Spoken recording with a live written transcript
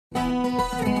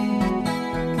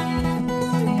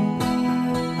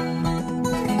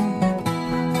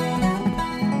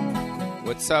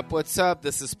What's up? What's up?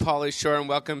 This is Pauly Shore, and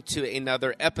welcome to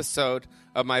another episode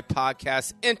of my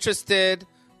podcast, Interested.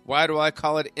 Why do I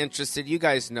call it Interested? You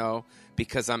guys know,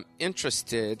 because I'm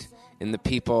interested in the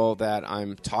people that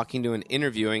I'm talking to and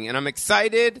interviewing, and I'm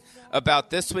excited about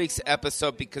this week's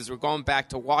episode because we're going back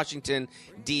to Washington,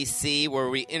 D.C., where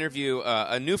we interview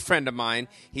a new friend of mine.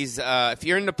 He's, if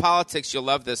you're into politics, you'll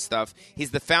love this stuff.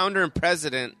 He's the founder and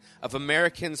president of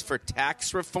Americans for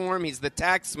Tax Reform. He's the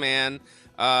tax man.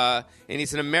 And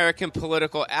he's an American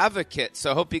political advocate. So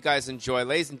I hope you guys enjoy.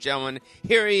 Ladies and gentlemen,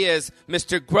 here he is,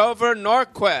 Mr. Grover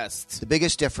Norquist. The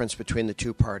biggest difference between the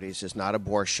two parties is not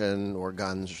abortion or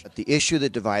guns. The issue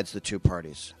that divides the two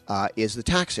parties is the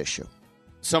tax issue.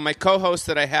 So my co-host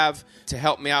that I have to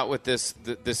help me out with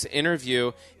this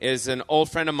interview is an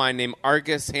old friend of mine named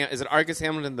Argus. Is it Argus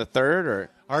Hamilton III or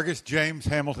Argus James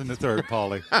Hamilton III?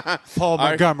 Pauly. Paul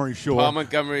Montgomery Shore. Paul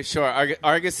Montgomery Shore.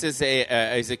 Argus is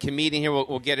a comedian here.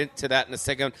 We'll get into that in a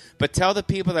second. But tell the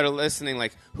people that are listening,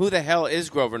 like, who the hell is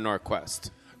Grover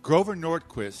Norquist? Grover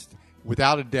Norquist,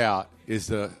 without a doubt, is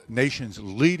the nation's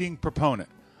leading proponent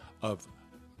of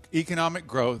economic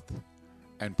growth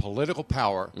and political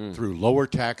power through lower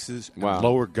taxes and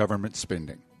lower government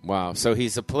spending. Wow. So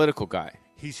he's a political guy.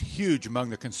 He's huge among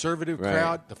the conservative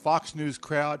crowd, the Fox News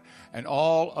crowd, and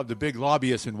all of the big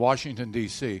lobbyists in Washington,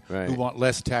 D.C. who want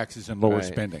less taxes and lower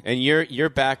spending. And your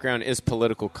background is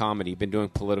political comedy. You've been doing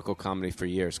political comedy for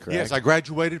years, correct? Yes, I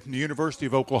graduated from the University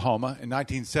of Oklahoma in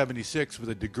 1976 with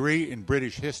a degree in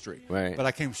British history. Right. But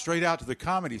I came straight out to the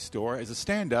Comedy Store as a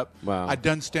stand-up. Wow. I'd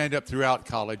done stand-up throughout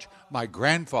college. My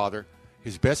grandfather,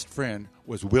 his best friend,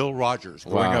 was Will Rogers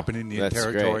growing up in Indian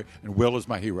Territory, and Will is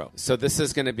my hero. So this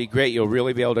is going to be great. You'll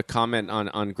really be able to comment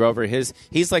on Grover.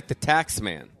 He's like the tax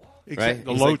man, right?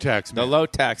 The low tax man. The low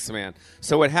tax man.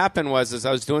 So what happened was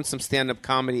I was doing some stand-up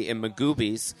comedy in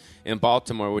Magooby's in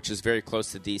Baltimore, which is very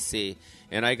close to D.C.,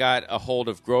 and I got a hold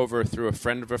of Grover through a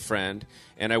friend of a friend,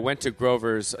 and I went to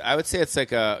Grover's. I would say it's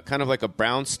like a kind of like a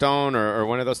brownstone or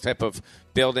one of those type of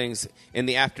buildings in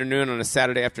the afternoon on a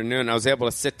Saturday afternoon. I was able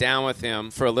to sit down with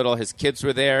him for a little. His kids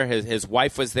were there, his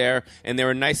wife was there, and they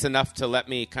were nice enough to let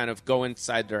me kind of go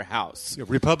inside their house. Yeah,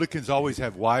 Republicans always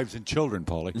have wives and children,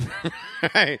 Pauly.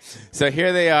 Right. So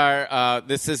here they are.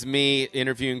 This is me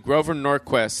interviewing Grover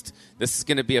Norquist. This is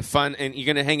going to be a fun, and you're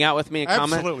going to hang out with me and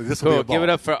comment? Absolutely. This will be a ball. Give it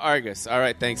up for Argus. All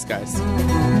right, thanks, guys.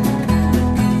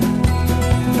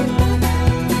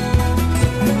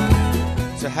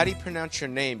 So how do you pronounce your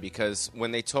name? Because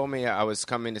when they told me I was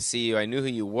coming to see you, I knew who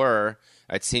you were.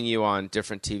 I'd seen you on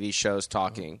different TV shows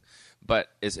talking. But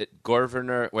is it Grover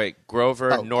Norquist?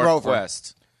 Grover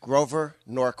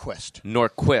Norquist.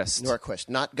 Norquist,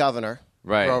 not governor.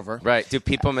 Right. Grover. Right. Do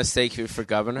people mistake you for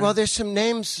governor? Well, there's some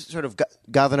names, sort of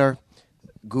governor.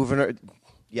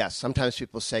 Yes, sometimes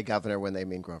people say governor when they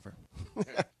mean Grover.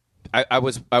 I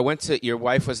went to, your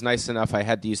wife was nice enough. I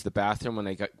had to use the bathroom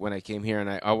when I came here, and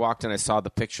I walked and I saw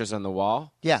the pictures on the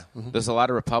wall. Yeah. Mm-hmm. There's a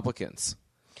lot of Republicans.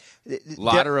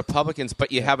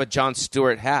 But you have a Jon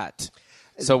Stewart hat.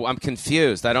 So I'm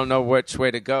confused. I don't know which way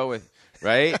to go with,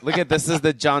 right? Look at this is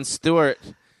the Jon Stewart,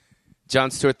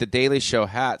 The Daily Show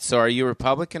hat. So are you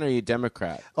Republican or are you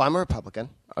Democrat? Oh, I'm a Republican.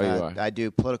 Oh, you are. I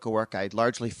do political work. I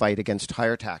largely fight against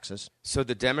higher taxes. So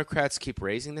the Democrats keep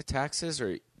raising the taxes,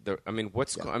 or the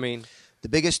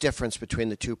biggest difference between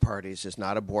the two parties is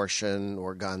not abortion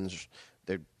or guns.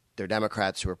 They're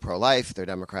Democrats who are pro-life. They're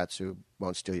Democrats who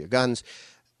won't steal your guns.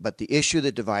 But the issue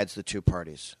that divides the two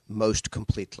parties most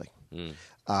completely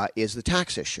is the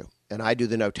tax issue. And I do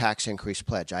the no tax increase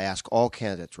pledge. I ask all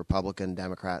candidates, Republican,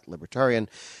 Democrat, Libertarian,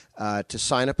 to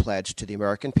sign a pledge to the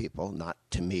American people, not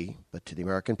to me, but to the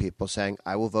American people, saying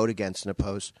I will vote against and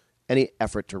oppose any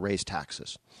effort to raise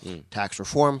taxes. Tax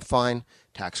reform, fine.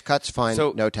 Tax cuts, fine.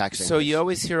 No tax increase. So you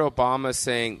always hear Obama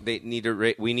saying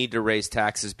we need to raise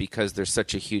taxes because there's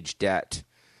such a huge debt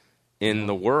in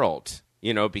the world,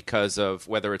 because of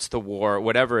whether it's the war,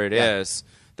 whatever it is,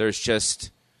 there's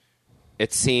just,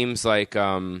 it seems like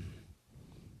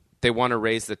they want to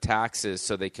raise the taxes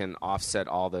so they can offset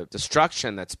all the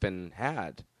destruction that's been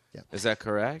had. Yeah. Is that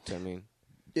correct? I mean,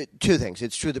 two things.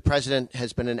 It's true the president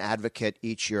has been an advocate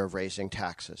each year of raising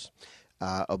taxes.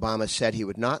 Obama said he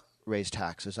would not raise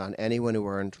taxes on anyone who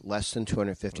earned less than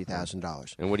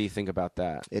 $250,000. And what do you think about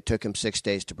that? It took him 6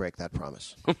 days to break that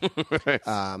promise.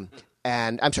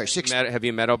 And I'm sorry, Have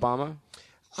you met Obama?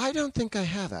 I don't think I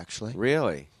have, actually.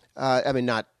 Really?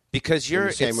 Not because you're in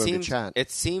the same room to chat.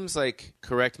 It seems like,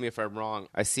 correct me if I'm wrong,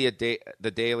 I see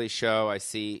the Daily Show, I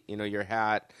see your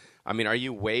hat, I mean, are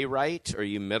you way right? Or are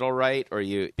you middle right? Or are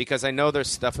you, because I know there's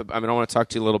stuff. I mean, I want to talk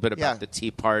to you a little bit about the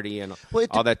Tea Party and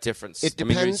all that difference. It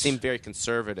depends. I mean, you seem very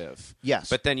conservative. Yes,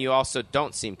 but then you also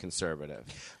don't seem conservative.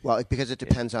 Well, because it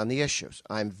depends on the issues.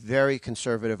 I'm very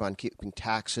conservative on keeping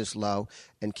taxes low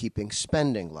and keeping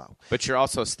spending low. But you're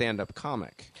also a stand-up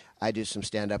comic. I do some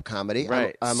stand-up comedy.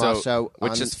 Right. I'm so, also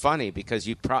which is funny because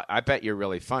I bet you're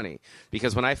really funny.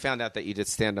 Because when I found out that you did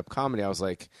stand-up comedy, I was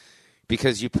like,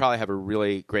 because you probably have a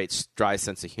really great dry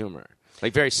sense of humor,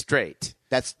 like very straight.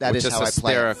 That is how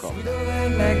hysterical. I play. Sweeter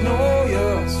than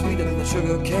magnolia, sweeter than the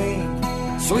sugar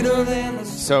cane, sweeter than the...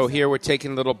 So here we're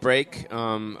taking a little break.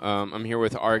 I'm here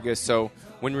with Argus. So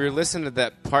when we were listening to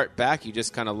that part back, you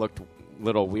just kind of looked a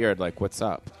little weird. Like, what's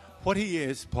up? What he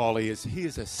is, Paulie, is he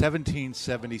is a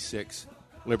 1776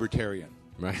 libertarian.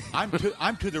 Right. I'm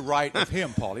to the right of him,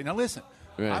 Paulie. Now listen,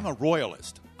 right. I'm a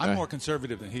royalist. I'm right. more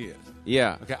conservative than he is.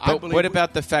 Yeah. Okay. But what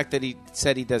about the fact that he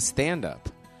said he does stand-up?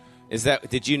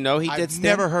 Did you know he did I've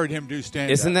stand-up? never heard him do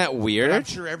stand-up. Isn't that weird? But I'm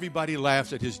sure everybody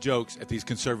laughs at his jokes at these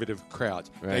conservative crowds.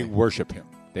 Right. They worship him.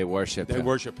 They worship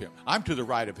him. I'm to the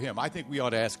right of him. I think we ought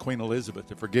to ask Queen Elizabeth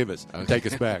to forgive us and take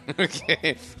us back.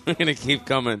 Okay. We're going to keep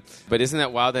coming. But isn't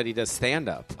that wild that he does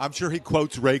stand-up? I'm sure he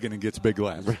quotes Reagan and gets big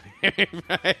laughs.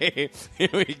 Right. Here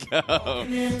we go.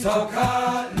 Walking in tall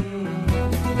cotton.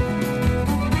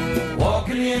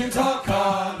 Walking in tall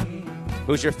cotton.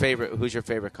 Who's your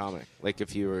favorite comic? Like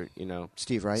if you were,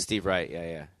 Steve Wright. Steve Wright,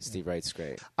 yeah. Steve Wright's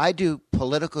great. I do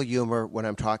political humor when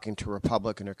I'm talking to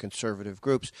Republican or conservative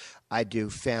groups. I do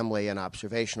family and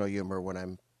observational humor when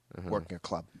I'm working a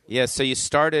club. Yeah, so you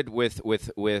started with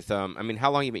I mean,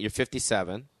 how long you been? You're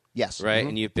 57. Yes. Right? Mm-hmm.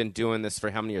 And you've been doing this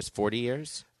for how many years? 40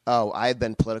 years? Oh, I've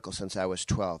been political since I was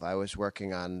 12. I was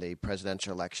working on the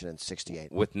presidential election in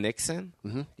 '68. With Nixon?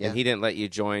 Mm-hmm. Yeah. And he didn't let you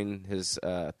join his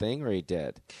thing, or he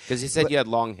did? Because he said you had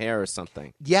long hair or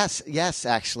something. Yes,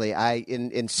 actually.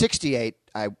 In '68,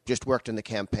 I just worked in the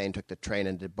campaign, took the train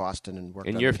into Boston and worked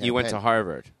on the campaign. You went to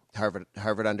Harvard?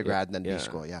 Harvard undergrad and then B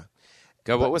school, yeah.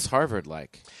 God, what was Harvard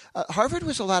like? Harvard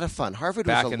was a lot of fun. Harvard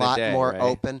Back was a in the lot day, more right?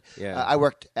 open. Yeah. I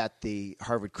worked at the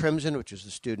Harvard Crimson, which was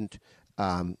the student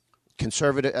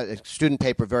conservative student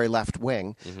paper, very left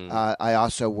wing. Mm-hmm. I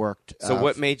also worked. So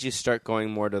what made you start going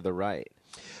more to the right?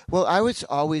 Well, I was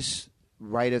always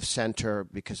right of center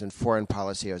because in foreign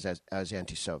policy I was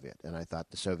anti-Soviet, and I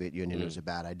thought the Soviet Union was a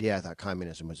bad idea. I thought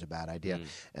communism was a bad idea,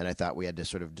 and I thought we had to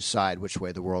sort of decide which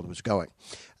way the world was going.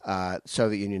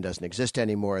 Soviet Union doesn't exist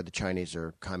anymore. The Chinese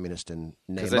are communist in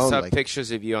name only. Because I saw pictures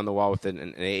of you on the wall with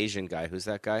an Asian guy. Who's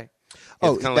that guy?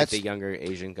 Oh, kind of like the younger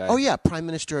Asian guy. Oh, yeah, Prime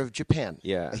Minister of Japan.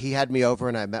 Yeah. He had me over,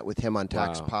 and I met with him on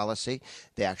tax policy.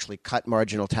 They actually cut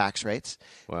marginal tax rates.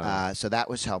 Wow. So that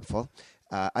was helpful.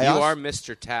 You are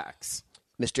Mr. Tax.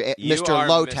 Mr.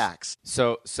 Low Tax.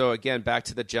 So again, back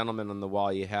to the gentleman on the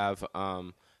wall. You have,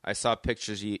 I saw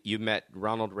pictures. You met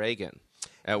Ronald Reagan.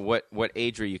 At what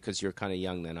age were you? Because you're kind of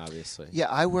young then, obviously. Yeah,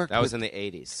 I worked. That was in the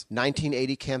 80s.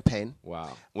 1980 campaign.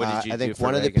 Wow. What did you do I think for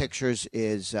one Reagan? of the pictures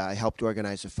is I helped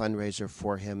organize a fundraiser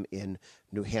for him in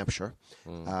New Hampshire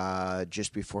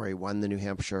just before he won the New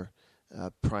Hampshire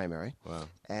primary. Wow.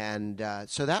 And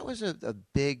so that was a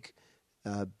big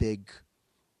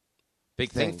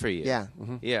thing for you. Yeah.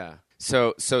 Mm-hmm. Yeah.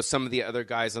 So some of the other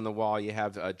guys on the wall, you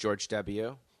have George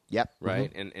W. Yep.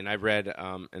 Right. Mm-hmm. And I read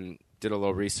and did a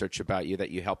little research about you that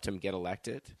you helped him get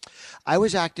elected. I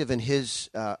was active in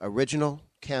his original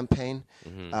campaign,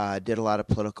 did a lot of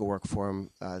political work for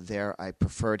him there. I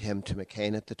preferred him to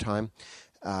McCain at the time.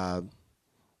 I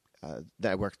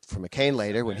worked for McCain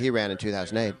later when he ran in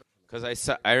 2008. Because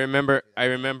I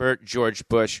remember George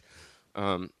Bush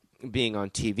being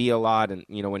on TV a lot, and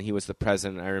when he was the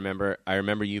president, I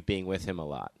remember you being with him a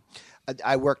lot.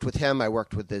 I worked with him. I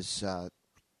worked with his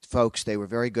folks. They were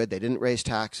very good. They didn't raise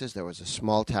taxes. There was a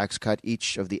small tax cut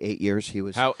each of the 8 years he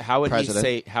was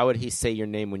president. How would he say your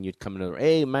name when you'd come in?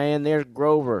 Hey man, there's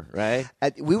Grover, right?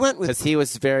 We went with because he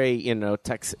was very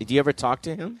Texas. Do you ever talk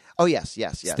to him? Oh yes.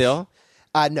 Still?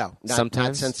 No,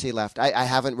 not since he left. I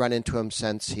haven't run into him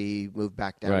since he moved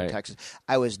back down to Texas.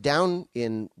 I was down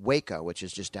in Waco, which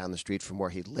is just down the street from where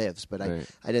he lives, but I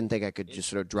didn't think I could just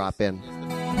sort of drop in.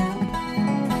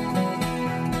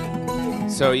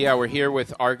 So, yeah, we're here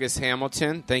with Argus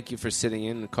Hamilton. Thank you for sitting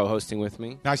in and co-hosting with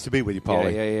me. Nice to be with you,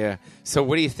 Paulie. Yeah. So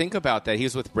what do you think about that? He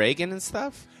was with Reagan and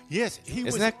stuff? Yes.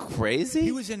 Isn't that crazy?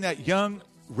 He was in that young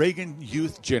Reagan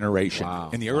youth generation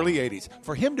in the early 80s.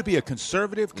 For him to be a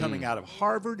conservative coming out of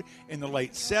Harvard in the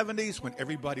late 70s when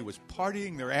everybody was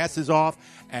partying their asses off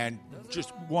and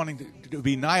just wanting to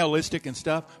be nihilistic and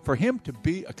stuff, for him to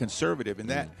be a conservative in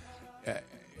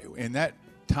that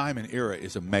time and era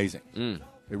is amazing.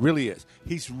 It really is.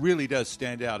 He really does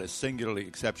stand out as singularly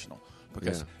exceptional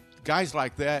because guys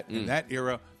like that in that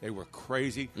era, they were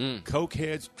crazy. Coke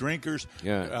heads, drinkers.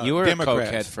 Yeah. You were Democrats. a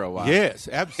Coke head for a while. Yes,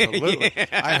 absolutely.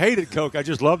 I hated Coke. I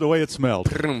just loved the way it smelled.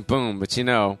 Boom, boom. But,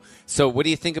 so what do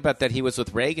you think about that he was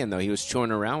with Reagan, though? He was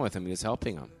chewing around with him. He was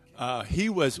helping him. He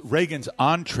was Reagan's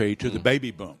entree to the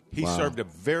baby boom. He served a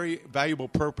very valuable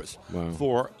purpose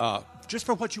for just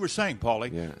for what you were saying,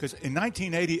 Paulie. Because in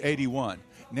 1980-81,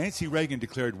 Nancy Reagan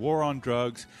declared war on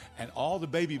drugs, and all the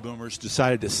baby boomers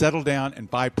decided to settle down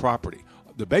and buy property.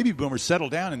 The baby boomers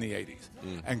settled down in the 80s,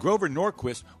 and Grover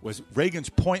Norquist was Reagan's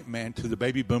point man to the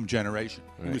baby boom generation.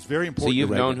 Right. He was very important. So you've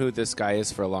to Reagan. known who this guy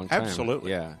is for a long time.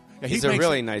 Absolutely. Yeah. He's a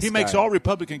really nice guy. He makes all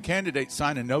Republican candidates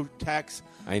sign a no tax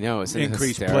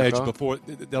increase pledge before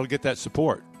they'll get that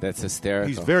support. That's hysterical.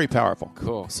 He's very powerful.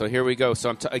 Cool. So here we go.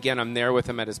 So I'm there with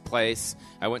him at his place.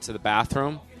 I went to the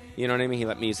bathroom. You know what I mean? He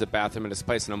let me use the bathroom at his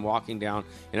place, and I'm walking down,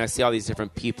 and I see all these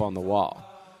different people on the wall,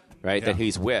 right, that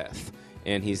he's with.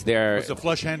 And he's there. Was the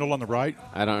flush handle on the right?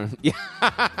 I don't.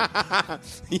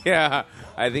 Yeah.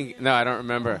 I think. No, I don't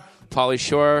remember. Pauly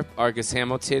Shore, Argus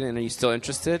Hamilton, and are you still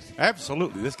interested?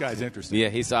 Absolutely. This guy's interested. Yeah,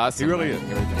 he's awesome. He really is.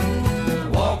 Here we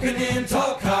go. Walking in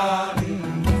tall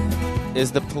cotton.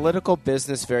 Is the political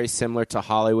business very similar to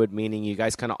Hollywood, meaning you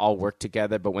guys kind of all work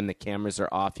together, but when the cameras are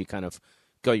off, you kind of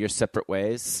go your separate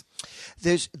ways?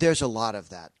 There's a lot of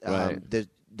that. Right.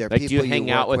 There are like, people do you hang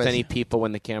work out with any people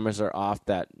when the cameras are off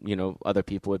that other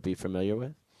people would be familiar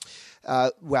with?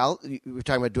 Well, we're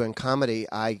talking about doing comedy.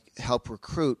 I help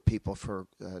recruit people for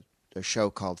a show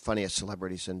called Funniest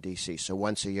Celebrities in D.C. So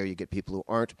once a year, you get people who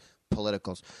aren't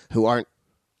politicals, who aren't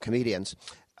comedians.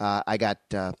 I got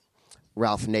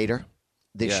Ralph Nader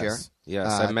this year.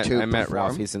 Yes, I met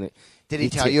Ralph. He's in it. Did he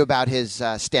tell you about his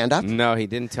stand-up? No, he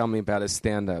didn't tell me about his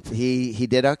stand-up. He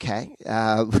did okay.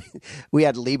 We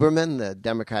had Lieberman, the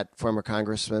Democrat former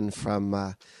congressman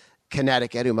from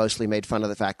Connecticut, who mostly made fun of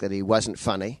the fact that he wasn't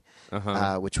funny,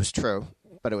 which was true,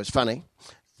 but it was funny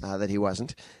that he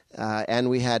wasn't. And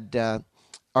we had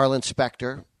Arlen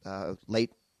Specter,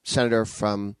 late senator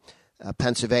from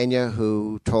Pennsylvania,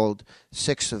 who told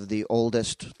 6 of the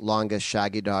oldest, longest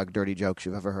shaggy dog dirty jokes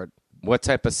you've ever heard. What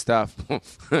type of stuff?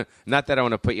 Not that I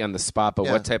want to put you on the spot, but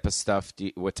what type of stuff?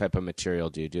 What type of material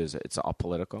do you do? It's all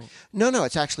political? No,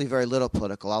 it's actually very little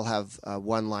political. I'll have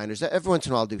one-liners. Every once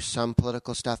in a while I'll do some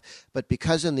political stuff, but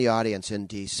because in the audience in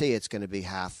D.C. it's going to be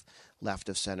half left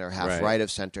of center, half right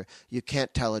of center, you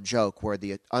can't tell a joke where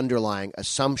the underlying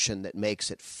assumption that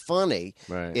makes it funny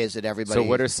is that everybody... So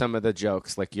what are some of the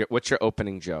jokes? Like, what's your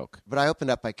opening joke? But I opened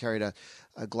up, I carried a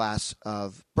glass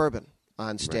of bourbon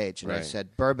on stage, and I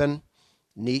said, bourbon,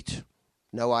 neat,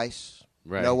 no ice,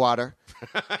 no water.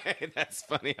 That's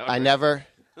funny. I never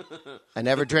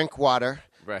drink water.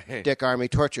 Right. Dick Armey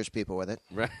tortures people with it.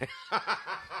 Right.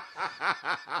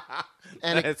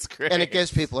 And That's great. And it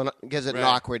gives it an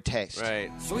awkward taste.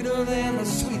 Right. Sweeter than the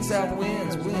sweet south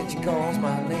winds when she calls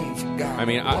my name. She got I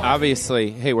mean, obviously,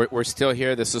 hey, we're still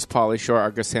here. This is Pauly Shore.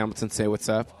 Argus Hamilton, say what's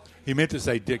up. He meant to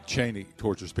say Dick Cheney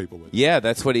tortures people with it. Yeah,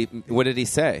 that's what did he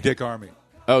say? Dick Armey.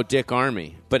 Oh, Dick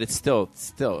Armey. But it's still.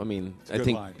 I mean, I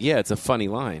think. Line. Yeah, it's a funny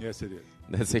line. Yes, it is.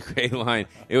 That's a great line.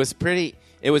 It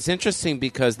was interesting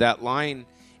because that line,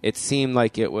 it seemed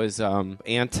like it was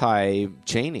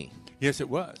anti-Cheney. Yes, it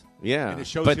was. Yeah. And it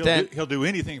shows but he'll do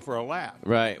anything for a laugh.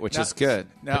 Right, which is good.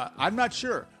 Now, I'm not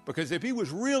sure, because if he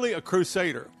was really a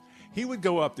crusader, he would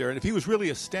go up there, and if he was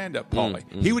really a stand-up, Paulie,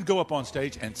 he would go up on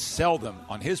stage and sell them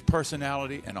on his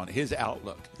personality and on his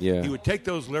outlook. Yeah. He would take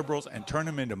those liberals and turn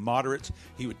them into moderates.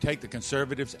 He would take the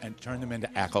conservatives and turn them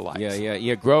into acolytes.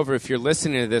 Yeah. Grover, if you're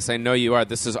listening to this, I know you are.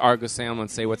 This is Argus Hamlin.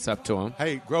 Say what's up to him.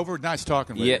 Hey, Grover, nice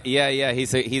talking with you. Yeah.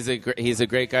 He's a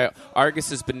great guy. Argus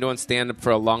has been doing stand-up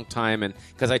for a long time, and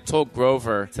because I told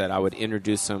Grover that I would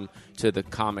introduce him to the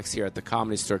comics here at the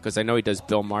Comedy Store, because I know he does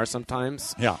Bill Maher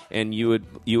sometimes. Yeah. And you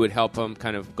would help him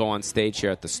kind of go on stage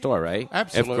here at the store, right?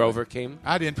 Absolutely. If Grover came?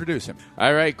 I'd introduce him.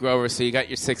 All right, Grover, so you got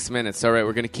your 6 minutes. All right,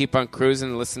 we're going to keep on cruising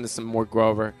and listen to some more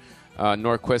Grover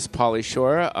Norquist, Pauly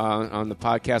Shore on the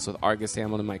podcast with Argus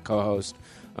Hamilton, my co-host,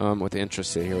 with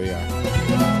Interested. Here we are.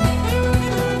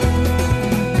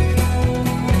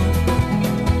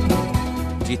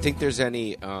 Do you think there's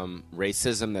any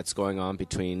racism that's going on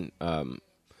between,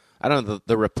 I don't know,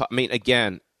 I mean,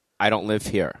 again, I don't live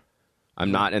here.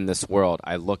 I'm not in this world.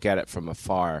 I look at it from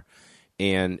afar,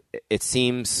 and it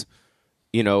seems,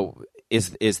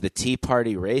 is the Tea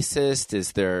Party racist?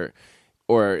 Is there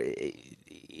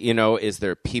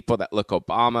people that look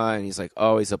Obama and he's like,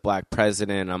 oh, he's a black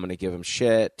president, I'm going to give him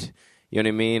shit. You know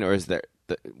what I mean? Or is there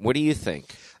What do you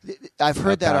think? I've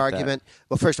heard that about argument.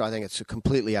 Well, first of all, I think it's a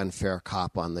completely unfair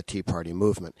cop on the Tea Party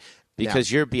movement.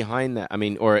 Because you're behind that. I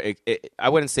mean, I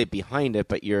wouldn't say behind it,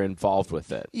 but you're involved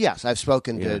with it. Yes, I've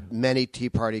spoken to many Tea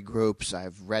Party groups.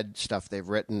 I've read stuff they've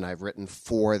written. I've written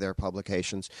for their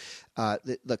publications.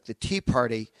 Look, the Tea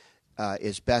Party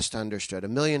is best understood.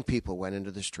 1 million people went into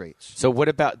the streets. So what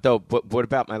about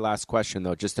my last question,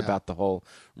 though, just about the whole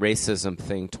racism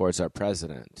thing towards our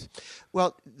president?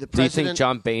 Well, the president... Do you think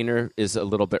John Boehner is a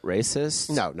little bit racist?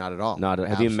 No, not at all.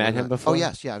 Have you met him before? Oh,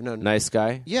 yes. Yeah, I've known him. Nice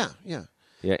guy? Yeah.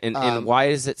 Yeah, and why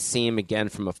does it seem, again,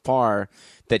 from afar,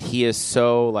 that he is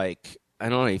so, like, I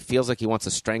don't know, he feels like he wants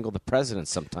to strangle the president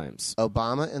sometimes?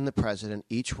 Obama and the president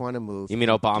each want to move... You mean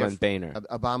Obama and Boehner?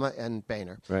 Obama and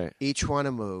Boehner. Right. Each want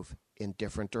to move in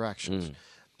different directions.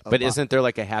 But isn't there,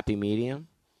 like, a happy medium?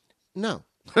 No.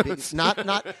 not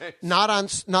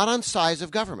on size of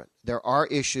government. There are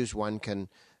issues one can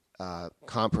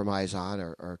compromise on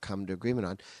or come to agreement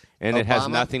on. And it has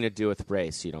nothing to do with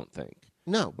race, you don't think?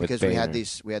 No, because we had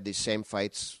these same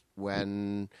fights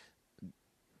when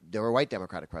there were white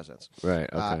Democratic presidents. Right.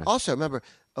 Okay. Also, remember,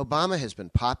 Obama has been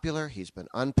popular. He's been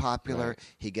unpopular. Right.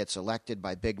 He gets elected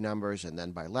by big numbers and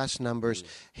then by less numbers.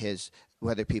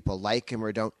 Whether people like him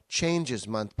or don't changes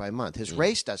month by month. His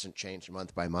race doesn't change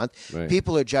month by month. Right.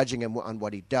 People are judging him on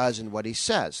what he does and what he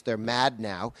says. They're mad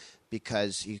now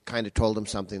because he kind of told them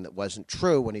something that wasn't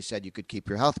true when he said you could keep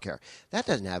your health care. That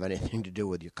doesn't have anything to do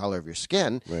with your color of your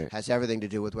skin. Right. It has everything to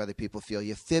do with whether people feel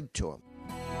you fibbed to them.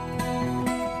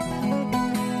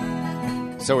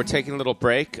 So we're taking a little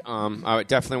break. I would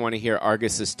definitely want to hear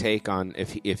Argus's take on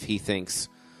if he thinks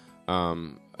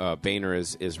Boehner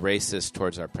is racist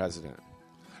towards our president.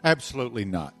 Absolutely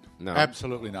not. No,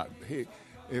 absolutely not.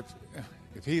 If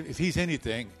he's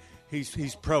anything,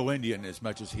 he's pro-Indian as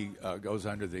much as he goes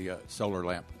under the solar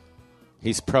lamp.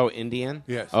 He's pro-Indian?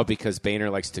 Yes. Oh, because Boehner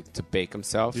likes to bake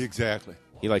himself? Exactly.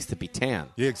 He likes to be tan.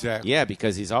 Exactly. Yeah,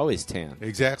 because he's always tan.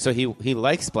 Exactly. So he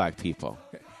likes black people.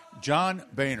 John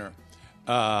Boehner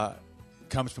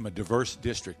comes from a diverse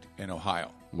district in Ohio.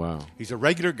 Wow. He's a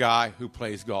regular guy who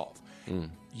plays golf.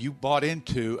 You bought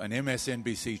into an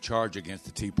MSNBC charge against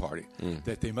the Tea Party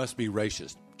that they must be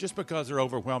racist just because they're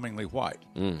overwhelmingly white.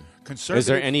 Is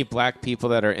there any black people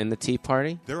that are in the Tea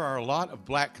Party? There are a lot of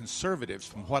black conservatives,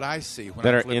 from what I see,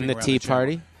 that are in the Tea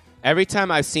Party. Every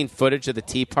time I've seen footage of the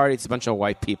Tea Party, it's a bunch of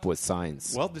white people with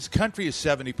signs. Well, this country is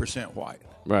 70% white.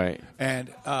 Right. And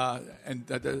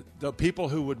the people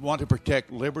who would want to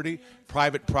protect liberty,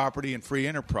 private property, and free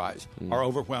enterprise are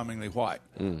overwhelmingly white.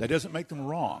 That doesn't make them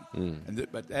wrong,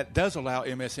 but that does allow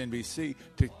MSNBC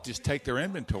to just take their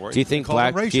inventory. Do you think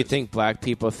black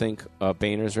people think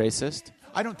Boehner's racist?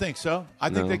 I don't think so.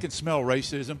 I think they can smell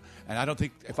racism, and I don't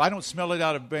think if I don't smell it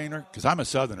out of Boehner, because I'm a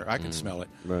Southerner, I can smell it.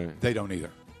 Right. They don't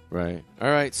either. Right. All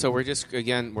right. So we're just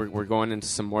we're going into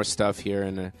some more stuff here,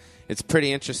 and it's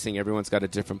pretty interesting. Everyone's got a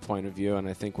different point of view, and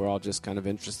I think we're all just kind of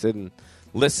interested in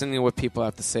listening to what people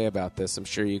have to say about this. I'm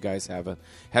sure you guys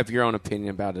have your own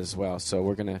opinion about it as well. So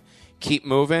we're gonna keep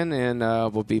moving, and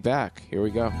we'll be back. Here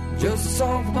we go. Just a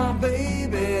song for my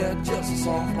baby, just a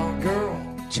song for my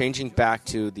girl. Changing back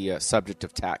to the subject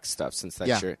of tax stuff, since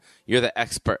that's you're the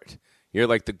expert. You're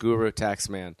like the guru tax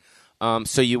man.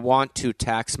 So you want to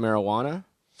tax marijuana?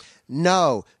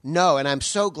 No, and I'm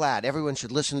so glad everyone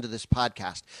should listen to this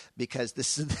podcast because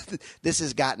this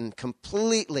has gotten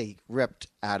completely ripped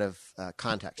out of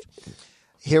context.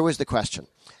 Here was the question.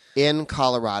 In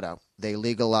Colorado, they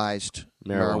legalized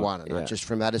marijuana, not just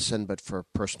for medicine, but for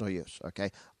personal use,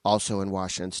 okay? Also in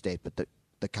Washington State, but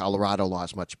the Colorado law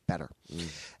is much better.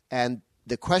 And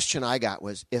the question I got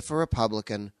was, if a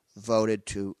Republican voted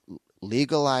to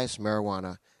legalize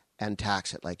marijuana and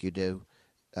tax it like you do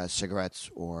cigarettes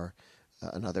or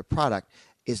another product,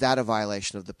 is that a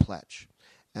violation of the pledge?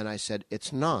 And I said,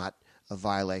 it's not a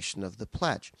violation of the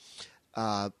pledge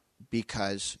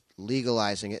because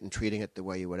legalizing it and treating it the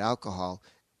way you would alcohol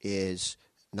is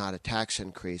not a tax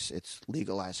increase. It's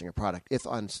legalizing a product. If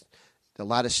on a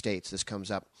lot of states this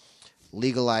comes up,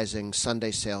 legalizing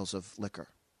Sunday sales of liquor.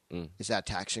 Is that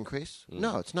a tax increase?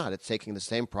 No, it's not. It's taking the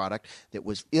same product that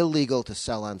was illegal to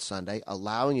sell on Sunday,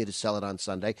 allowing you to sell it on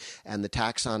Sunday, and the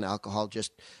tax on alcohol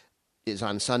just is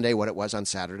on Sunday what it was on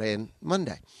Saturday and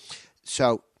Monday.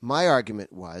 So my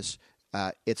argument was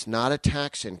it's not a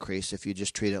tax increase if you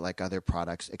just treat it like other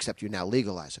products, except you now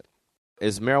legalize it.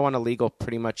 Is marijuana legal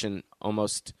pretty much in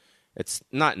almost – it's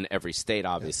not in every state,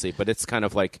 obviously, but it's kind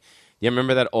of like – you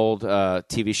remember that old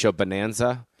TV show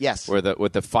Bonanza? Yes.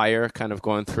 With the fire kind of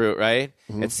going through it, right?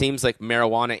 It seems like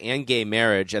marijuana and gay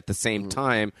marriage at the same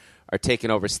time are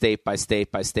taking over state by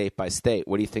state by state by state.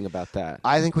 What do you think about that?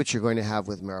 I think what you're going to have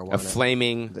with marijuana, a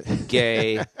flaming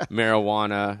gay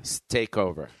marijuana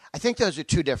takeover. I think those are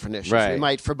two different issues. Right. We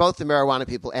might, for both the marijuana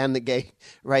people and the gay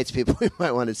rights people, we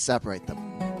might want to separate them.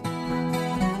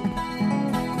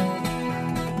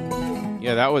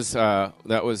 Yeah, that was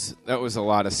a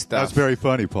lot of stuff. That's very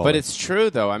funny, Paul. But it's true,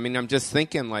 though. I mean, I'm just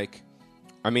thinking,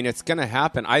 it's going to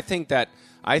happen. I think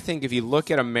if you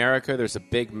look at America, there's a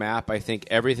big map. I think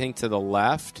everything to the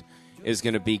left is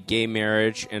going to be gay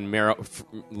marriage and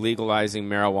legalizing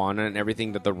marijuana, and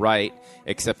everything to the right,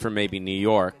 except for maybe New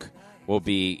York, will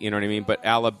be, you know what I mean? But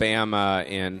Alabama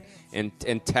and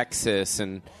Texas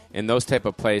and those type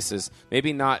of places,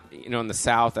 maybe not, in the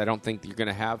South. I don't think you're going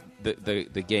to have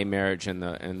the gay marriage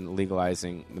and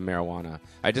legalizing the marijuana.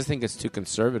 I just think it's too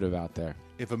conservative out there.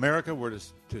 If America were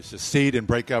to secede and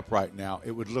break up right now,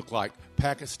 it would look like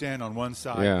Pakistan on one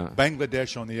side,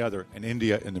 Bangladesh on the other, and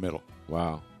India in the middle.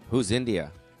 Wow. Who's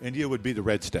India? India would be the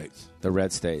red states. The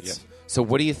red states. Yes. So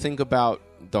what do you think about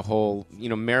the whole,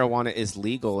 marijuana is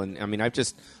legal, and I mean,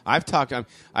 I've talked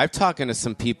to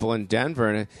some people in Denver,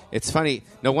 and it's funny.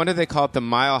 No wonder they call it the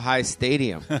Mile High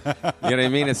Stadium. You know what I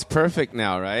mean? It's perfect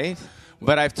now, right?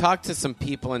 But I've talked to some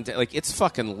people, and it's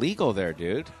fucking legal there,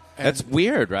 dude. That's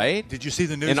weird, right? Did you see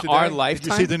the news in today? Our lifetime?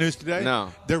 Did you see the news today?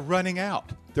 No. They're running out.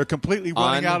 They're completely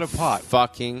running out of pot.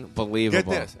 Fucking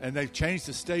believable. Get this, and they've changed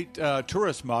the state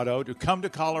tourist motto to come to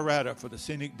Colorado for the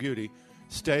scenic beauty.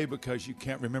 Stay because you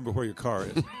can't remember where your car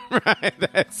is. Right,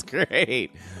 that's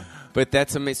great. But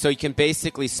that's amazing. So you can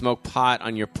basically smoke pot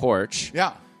on your porch.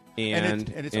 Yeah. And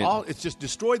it's just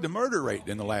destroyed the murder rate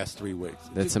in the last 3 weeks.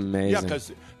 That's amazing. Yeah,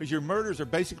 because your murders are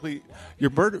basically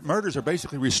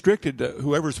restricted to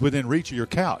whoever's within reach of your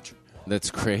couch.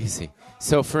 That's crazy.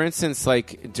 So, for instance,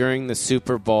 like during the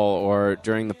Super Bowl or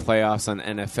during the playoffs on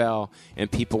NFL, and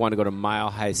people want to go to Mile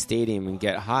High Stadium and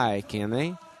get high, can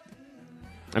they?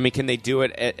 I mean, can they do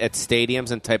it at stadiums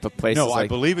and type of places? No, I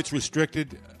believe it's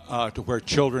restricted to where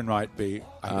children might be.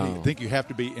 I think you have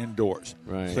to be indoors.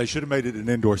 Right. So they should have made it an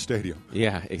indoor stadium.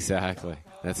 Yeah, exactly.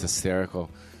 That's hysterical.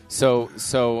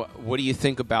 So what do you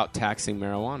think about taxing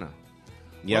marijuana?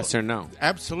 Yes or no?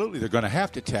 Absolutely. They're going to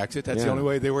have to tax it. That's the only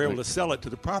way they were able to sell it to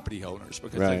the property owners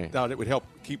because they thought it would help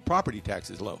keep property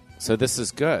taxes low. So this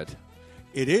is good.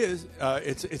 It is.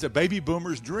 It's a baby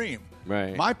boomer's dream.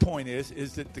 Right. My point is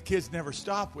that the kids never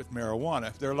stop with marijuana.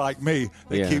 If they're like me,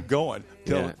 they keep going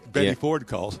till Betty Ford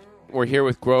calls. We're here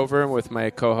with Grover with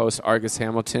my co-host Argus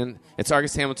Hamilton. It's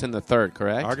Argus Hamilton III,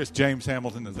 correct? Argus James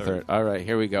Hamilton III. All right,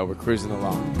 here we go. We're cruising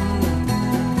along.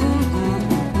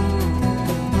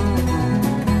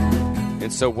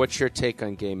 And so what's your take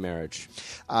on gay marriage?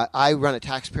 I run a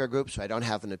taxpayer group, so I don't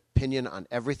have an opinion on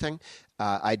everything.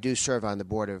 I do serve on the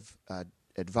board of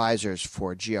advisors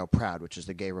for GO Proud, which is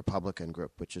the gay Republican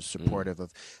group, which is supportive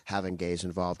of having gays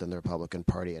involved in the Republican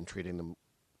Party and treating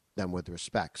them with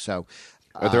respect. So,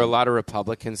 are there a lot of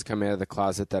Republicans coming out of the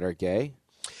closet that are gay?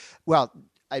 Well,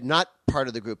 I'm not part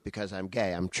of the group because I'm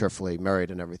gay. I'm cheerfully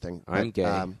married and everything. I'm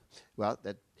gay.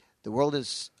 The world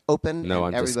is open. No,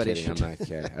 and I'm just everybody kidding. I'm not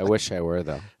gay. I wish I were,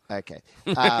 though. Okay.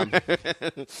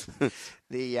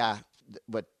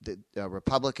 What the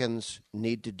Republicans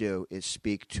need to do is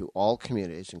speak to all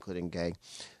communities, including gay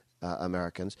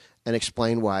Americans, and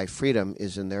explain why freedom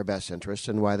is in their best interest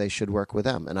and why they should work with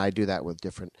them. And I do that with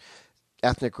different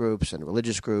ethnic groups and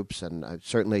religious groups, and I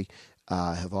certainly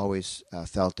have always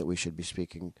felt that we should be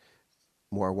speaking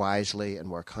more wisely and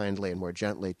more kindly and more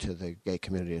gently to the gay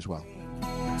community as well.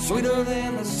 Sweeter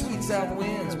than the sweet south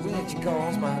winds when she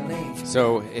calls my name.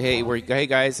 So hey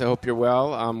guys, I hope you're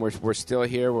well. We're still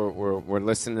here. We're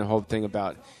listening to the whole thing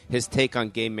about his take on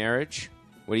gay marriage.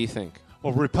 What do you think?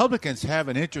 Well, Republicans have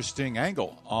an interesting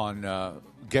angle on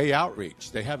gay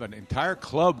outreach. They have an entire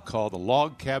club called the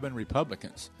Log Cabin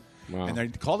Republicans. Wow. And they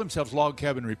call themselves Log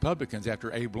Cabin Republicans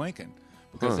after Abe Lincoln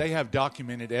because they have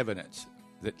documented evidence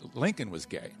that Lincoln was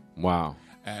gay. Wow.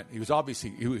 And he was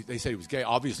they say he was gay.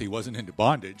 Obviously, he wasn't into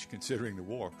bondage, considering the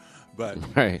war. But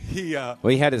he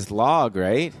had his log,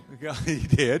 right? He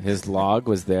did. His log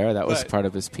was there. That was part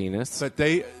of his penis. But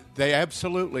they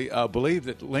absolutely believe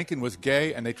that Lincoln was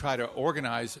gay, and they try to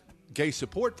organize gay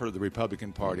support for the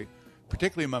Republican Party,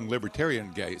 particularly among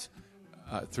libertarian gays,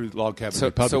 through Log Cabin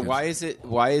Republicans. So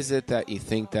why is it that you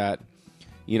think that,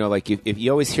 like if you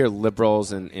always hear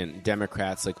liberals and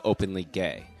Democrats like openly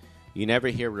gay, you never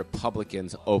hear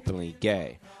Republicans openly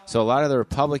gay. So a lot of the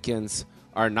Republicans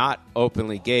are not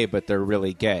openly gay, but they're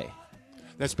really gay.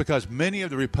 That's because many of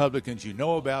the Republicans you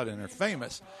know about and are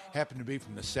famous happen to be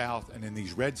from the South and in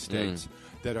these red states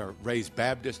that are raised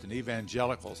Baptist and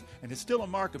evangelicals. And it's still a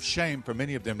mark of shame for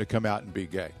many of them to come out and be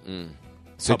gay.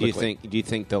 So Publicly. do you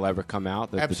think they'll ever come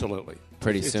out? Absolutely.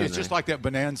 Pretty soon. It's just like that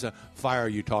Bonanza fire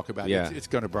you talk about. Yeah. It's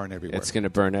going to burn everywhere. It's going to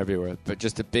burn everywhere. But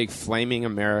just a big flaming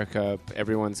America.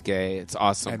 Everyone's gay. It's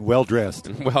awesome. And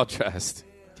well-dressed. Well dressed.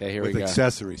 Okay, here with we go.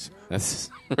 accessories. That's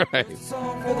right.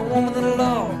 Song for the woman that I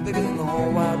love, bigger than the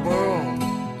whole wide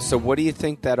world. So what do you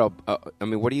think that?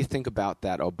 What do you think about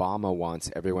that? Obama wants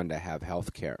everyone to have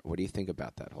health care. What do you think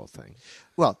about that whole thing?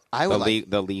 Well, I would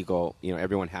the legal.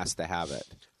 Everyone has to have it.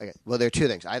 Okay. Well, there are two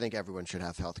things. I think everyone should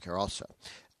have health care also.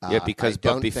 Yeah, because I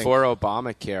don't before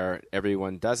Obamacare,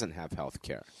 everyone doesn't have health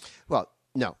care. Well,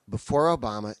 no. Before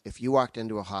Obama, if you walked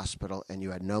into a hospital and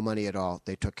you had no money at all,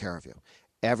 they took care of you.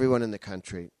 Everyone in the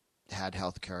country had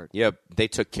health care. Yeah, they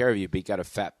took care of you, but you got a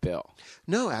fat bill.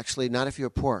 No, actually, not if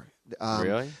you're poor.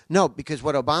 Really? No, because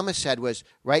what Obama said was,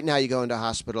 right now you go into a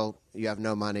hospital, you have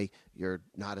no money, you're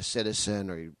not a citizen,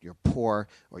 or you're poor,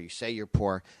 or you say you're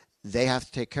poor. They have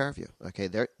to take care of you. Okay,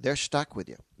 they're stuck with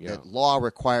you. Yeah. The law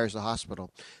requires the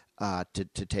hospital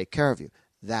to take care of you.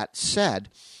 That said,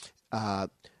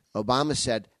 Obama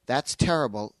said that's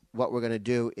terrible. What we're going to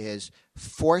do is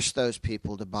force those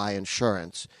people to buy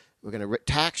insurance. We're going to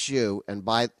tax you and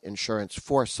buy insurance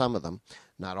for some of them,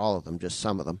 not all of them, just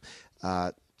some of them.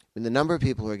 The number of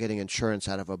people who are getting insurance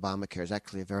out of Obamacare is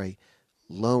actually a very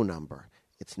low number.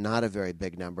 It's not a very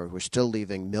big number. We're still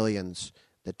leaving millions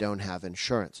that don't have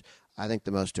insurance. I think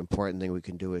the most important thing we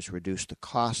can do is reduce the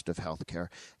cost of health care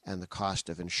and the cost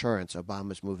of insurance.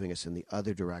 Obama's moving us in the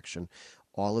other direction.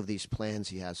 All of these plans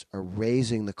he has are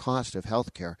raising the cost of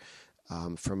health care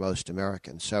for most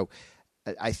Americans. So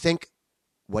I think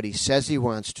what he says he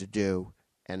wants to do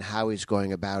and how he's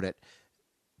going about it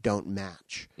don't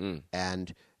match.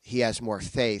 And he has more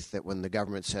faith that when the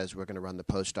government says we're going to run the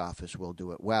post office, we'll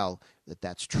do it well,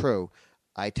 that's true.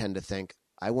 I tend to think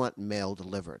I want mail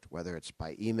delivered, whether it's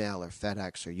by email or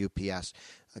FedEx or UPS.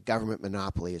 A government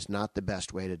monopoly is not the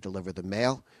best way to deliver the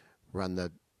mail, run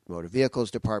the motor vehicles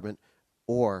department,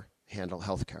 or handle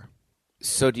health care.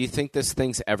 So do you think this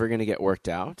thing's ever going to get worked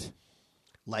out?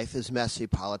 Life is messy.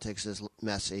 Politics is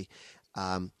messy.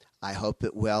 I hope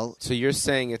it will. So you're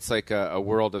saying it's like a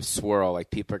world of swirl,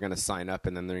 like people are going to sign up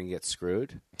and then they're going to get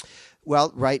screwed?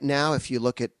 Well, right now, if you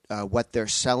look at what they're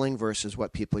selling versus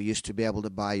what people used to be able to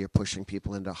buy, you're pushing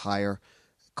people into higher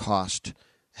cost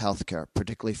health care,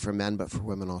 particularly for men, but for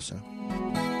women also.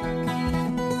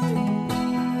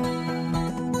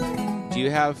 Do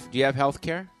you have health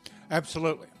care?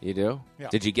 Absolutely. You do? Yeah.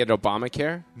 Did you get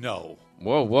Obamacare? No.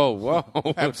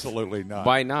 Whoa. Absolutely not.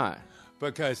 Why not?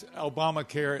 Because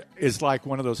Obamacare is like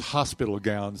one of those hospital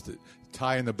gowns that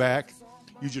tie in the back.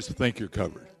 You just think you're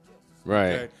covered.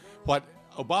 Right. Okay? What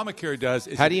Obamacare does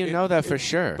is... How do you know that for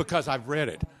sure? Because I've read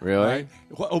it. Really? Right?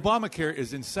 Obamacare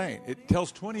is insane. It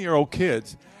tells 20-year-old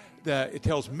kids that it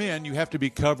tells men you have to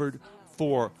be covered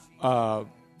for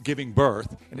giving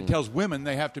birth, and it tells women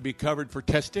they have to be covered for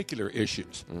testicular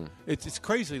issues. It's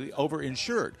crazily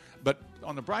overinsured. But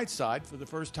on the bright side, for the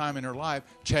first time in her life,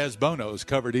 Chaz Bono is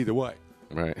covered either way.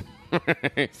 Right.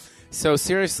 So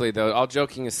seriously, though, all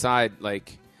joking aside,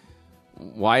 like,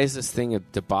 why is this thing a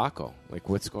debacle? Like,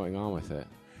 what's going on with it?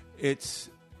 It's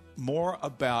more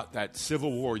about that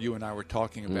civil war you and I were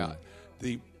talking about.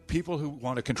 The people who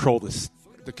want to control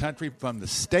the country from the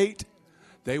state,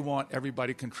 they want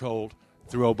everybody controlled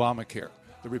through Obamacare.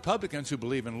 The Republicans who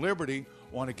believe in liberty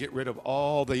want to get rid of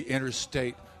all the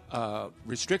interstate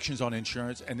restrictions on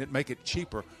insurance and make it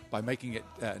cheaper by making it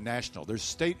national. There's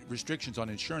state restrictions on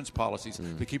insurance policies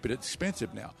to keep it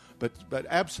expensive now. But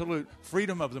absolute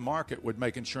freedom of the market would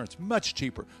make insurance much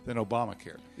cheaper than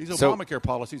Obamacare. These Obamacare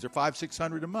policies are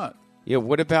 $500-600 a month. Yeah,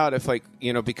 what about if, like,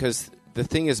 because the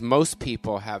thing is most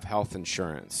people have health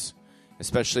insurance,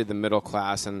 especially the middle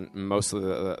class and mostly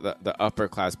the upper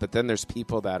class. But then there's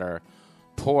people that are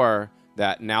poor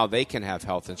that now they can have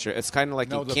health insurance. It's kind of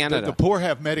like in Canada. The poor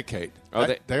have Medicaid. Oh,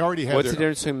 they already have. What's the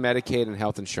difference between Medicaid and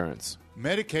health insurance?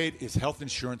 Medicaid is health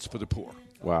insurance for the poor.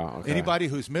 Wow. Okay. Anybody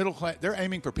who's middle class, they're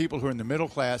aiming for people who are in the middle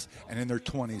class and in their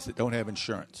 20s that don't have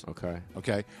insurance.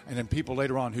 Okay. And then people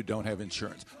later on who don't have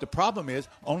insurance. The problem is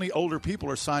only older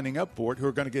people are signing up for it who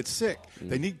are going to get sick.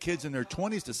 They need kids in their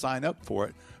 20s to sign up for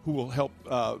it who will help fill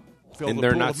the pool of money. And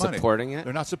they're not supporting it?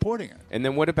 They're not supporting it. And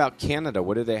then what about Canada?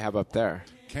 What do they have up there?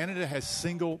 Canada has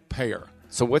single payer.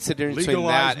 So what's the difference between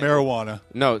that? Legalized marijuana.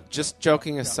 No, just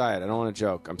joking aside. I don't want to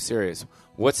joke. I'm serious.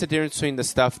 What's the difference between the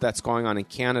stuff that's going on in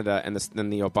Canada and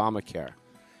the Obamacare?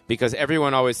 Because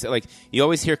everyone always, like, you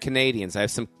always hear Canadians. I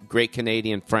have some great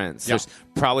Canadian friends. Yeah. There's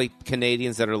probably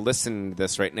Canadians that are listening to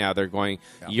this right now. They're going,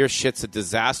 your shit's a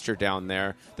disaster down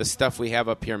there. The stuff we have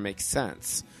up here makes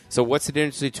sense. So what's the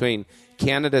difference between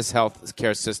Canada's health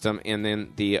care system and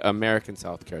then the American's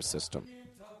health care system?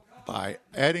 By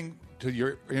adding to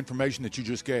your information that you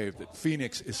just gave, that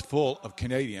Phoenix is full of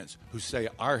Canadians who say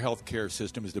our health care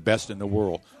system is the best in the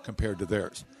world compared to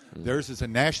theirs. Theirs is a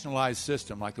nationalized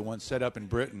system like the one set up in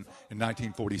Britain in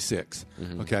 1946,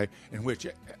 okay, in which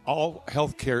all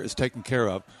health care is taken care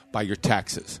of by your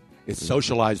taxes. It's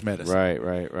socialized medicine.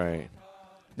 Right.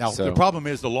 Now, the problem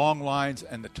is the long lines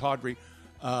and the tawdry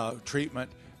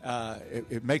treatment.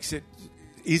 It makes it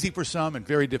easy for some and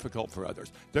very difficult for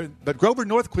others. But Grover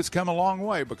Norquist come a long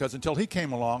way, because until he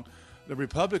came along, the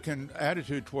Republican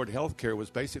attitude toward health care was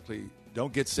basically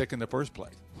don't get sick in the first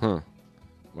place.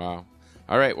 Wow.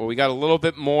 All right, well, we got a little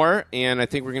bit more, and I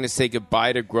think we're going to say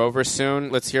goodbye to Grover soon.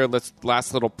 Let's hear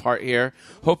last little part here.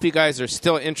 Hope you guys are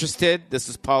still interested. This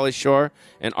is Pauly Shore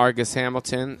and Argus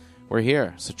Hamilton. We're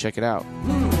here, so check it out.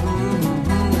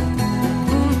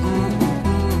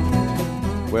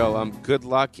 Well, good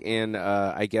luck, and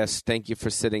I guess thank you for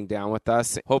sitting down with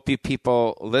us. Hope you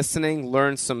people listening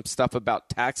learn some stuff about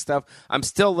tax stuff. I'm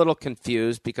still a little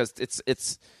confused because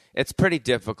it's pretty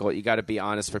difficult. You got to be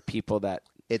honest for people that...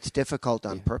 It's difficult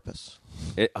on purpose.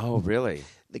 Oh, really?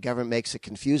 The government makes it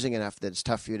confusing enough that it's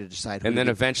tough for you to decide and then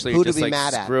eventually who you're to just be like,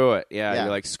 mad at. screw it. Yeah, you're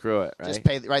like, screw it, right?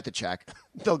 Just write the check.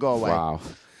 They'll go away. Wow.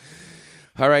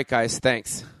 All right, guys.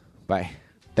 Thanks. Bye.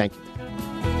 Thank you.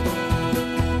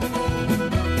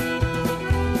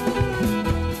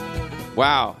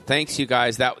 Wow. Thanks, you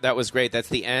guys. That was great. That's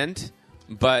the end.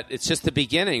 But it's just the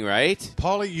beginning, right?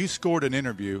 Pauly, you scored an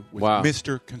interview with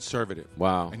Mr. Conservative.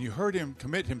 Wow. And you heard him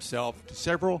commit himself to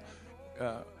several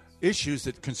issues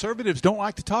that conservatives don't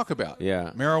like to talk about.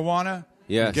 Yeah. Marijuana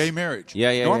and gay marriage.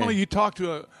 Normally you talk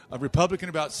to a Republican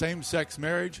about same-sex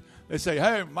marriage, they say,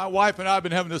 hey, my wife and I have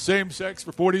been having the same sex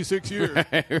for 46 years.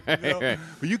 Right.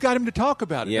 But you got him to talk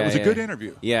about it. It was a good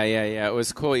interview. Yeah. It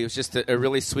was cool. He was just a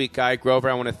really sweet guy. Grover,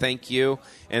 I want to thank you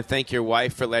and thank your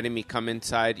wife for letting me come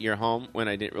inside your home when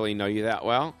I didn't really know you that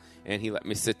well. And he let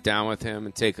me sit down with him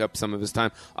and take up some of his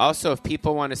time. Also, if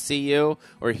people want to see you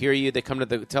or hear you, they come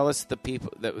to tell us the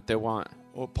people that they want.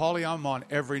 Well, Pauly, I'm on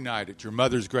every night at your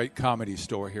Mother's Great Comedy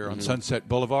Store here on Sunset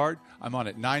Boulevard. I'm on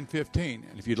at 9:15.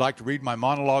 And if you'd like to read my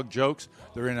monologue jokes,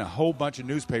 they're in a whole bunch of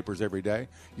newspapers every day.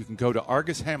 You can go to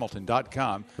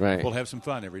argushamilton.com. Right. We'll have some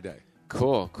fun every day.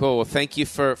 Cool. Well, thank you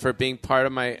for being part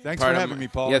of my... Thanks for having me,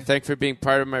 Pauly. Yeah, thanks for being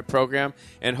part of my program.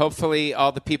 And hopefully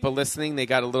all the people listening, they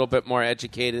got a little bit more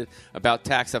educated about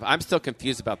tax stuff. I'm still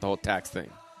confused about the whole tax thing.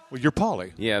 Well, you're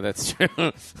Pauly. Yeah, that's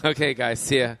true. Okay, guys,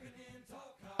 see ya.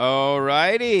 All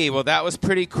righty. Well, that was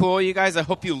pretty cool, you guys. I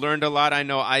hope you learned a lot. I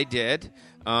know I did.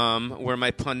 We're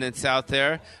my pundits out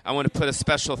there. I want to put a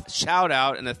special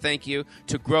shout-out and a thank you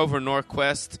to Grover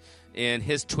Norquist, and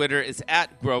his Twitter is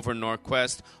at Grover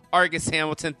Norquist. Argus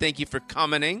Hamilton, thank you for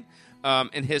commenting,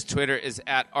 and his Twitter is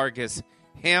at Argus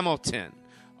Hamilton.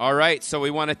 All right, so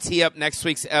we want to tee up next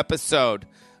week's episode.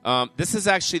 This is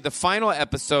actually the final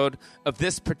episode of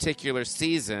this particular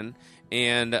season,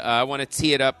 and I want to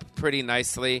tee it up pretty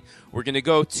nicely. We're going to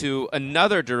go to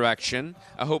another direction.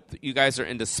 I hope that you guys are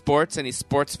into sports. Any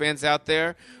sports fans out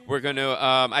there? We're going to.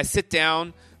 I sit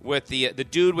down with the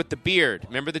dude with the beard.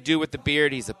 Remember the dude with the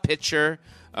beard? He's a pitcher.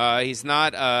 He's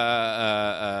not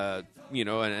an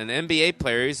NBA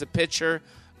player. He's a pitcher.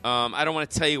 I don't want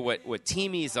to tell you what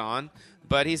team he's on,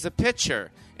 but he's a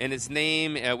pitcher. And his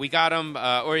name, we got him,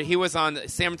 or he was on the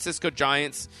San Francisco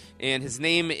Giants, and his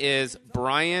name is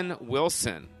Brian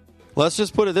Wilson. Let's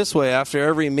just put it this way. After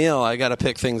every meal, I got to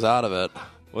pick things out of it.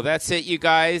 Well, that's it, you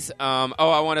guys.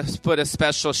 I want to put a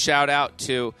special shout-out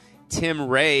to Tim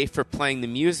Ray for playing the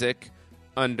music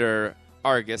under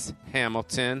Argus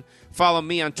Hamilton. Follow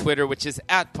me on Twitter, which is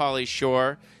at Pauly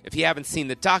Shore. If you haven't seen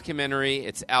the documentary,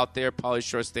 it's out there. Pauly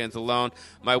Shore Stands Alone.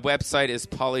 My website is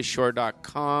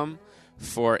paulyshore.com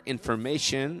for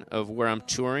information of where I'm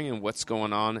touring and what's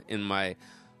going on in my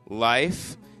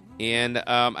life. And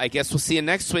I guess we'll see you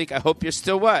next week. I hope you're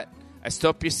still what? I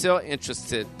hope you're still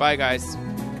interested. Bye, guys.